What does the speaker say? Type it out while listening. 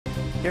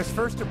Yes,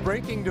 first of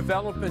breaking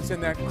developments in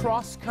that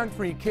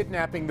cross-country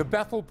kidnapping. The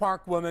Bethel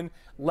Park woman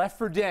left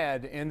for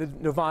dead in the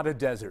Nevada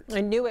desert.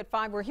 And new at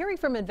 5, we're hearing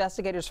from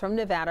investigators from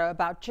Nevada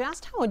about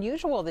just how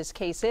unusual this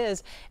case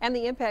is and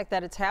the impact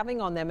that it's having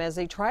on them as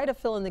they try to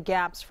fill in the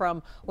gaps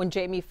from when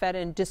Jaime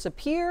Feden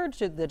disappeared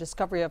to the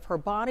discovery of her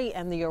body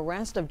and the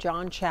arrest of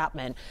John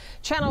Chapman.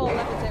 Channel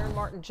 11's Aaron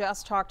Martin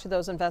just talked to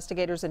those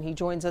investigators and he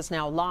joins us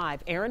now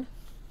live. Aaron?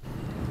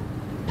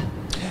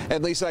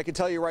 And Lisa, I can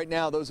tell you right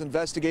now, those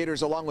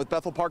investigators along with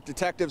Bethel Park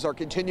detectives are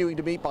continuing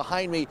to meet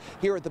behind me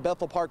here at the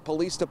Bethel Park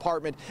Police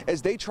Department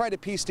as they try to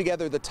piece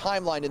together the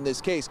timeline in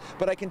this case.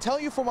 But I can tell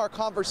you from our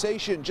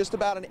conversation just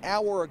about an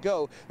hour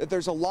ago that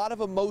there's a lot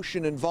of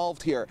emotion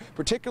involved here,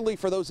 particularly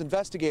for those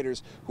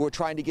investigators who are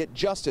trying to get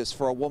justice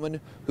for a woman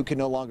who can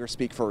no longer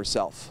speak for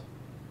herself.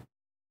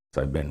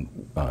 I've been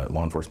a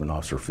law enforcement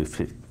officer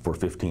for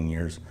 15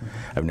 years.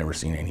 I've never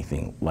seen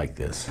anything like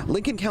this.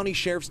 Lincoln County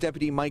Sheriff's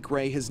Deputy Mike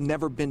Ray has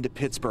never been to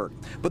Pittsburgh,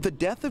 but the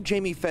death of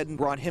Jaime Feden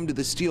brought him to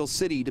the Steel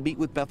City to meet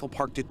with Bethel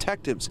Park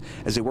detectives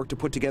as they work to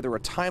put together a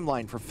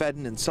timeline for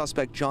Feden and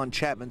suspect John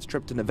Chapman's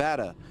trip to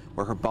Nevada,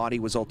 where her body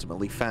was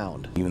ultimately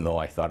found. Even though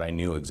I thought I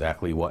knew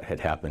exactly what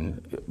had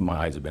happened, my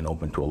eyes have been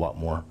open to a lot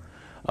more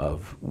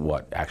of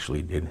what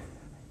actually did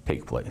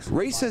take place.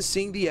 Ray says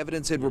seeing the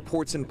evidence and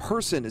reports in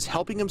person is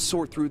helping him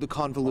sort through the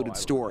convoluted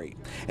story.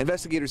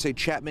 Investigators say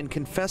Chapman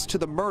confessed to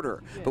the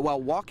murder, but while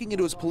walking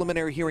into his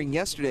preliminary hearing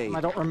yesterday, I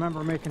don't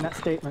remember making that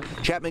statement.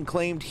 Chapman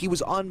claimed he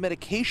was on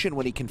medication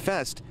when he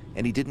confessed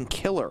and he didn't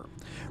kill her.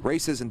 Ray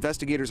says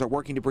investigators are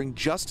working to bring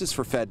justice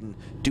for Feden,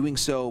 doing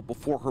so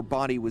before her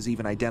body was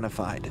even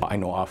identified. I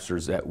know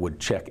officers that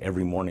would check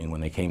every morning when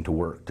they came to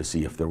work to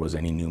see if there was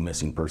any new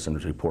missing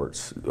persons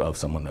reports of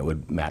someone that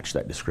would match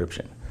that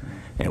description.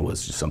 And it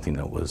was just something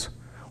that was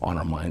on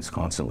our minds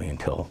constantly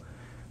until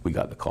we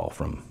got the call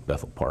from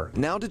Bethel Park.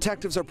 Now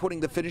detectives are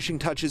putting the finishing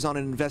touches on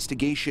an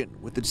investigation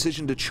with the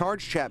decision to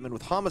charge Chapman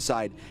with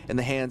homicide in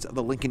the hands of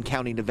the Lincoln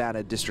County,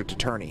 Nevada District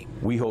Attorney.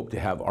 We hope to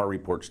have our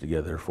reports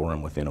together for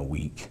him within a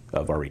week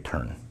of our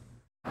return.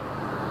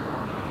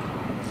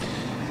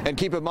 And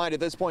keep in mind,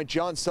 at this point,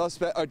 John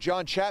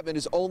Chapman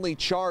is only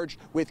charged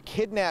with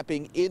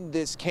kidnapping in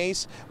this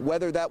case.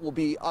 Whether that will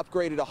be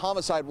upgraded to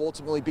homicide will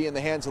ultimately be in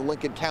the hands of the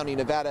Lincoln County,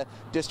 Nevada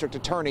District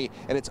Attorney,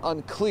 and it's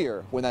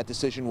unclear when that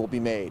decision will be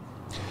made.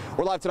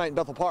 We're live tonight in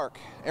Bethel Park.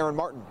 Aaron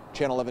Martin,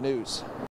 Channel 11 News.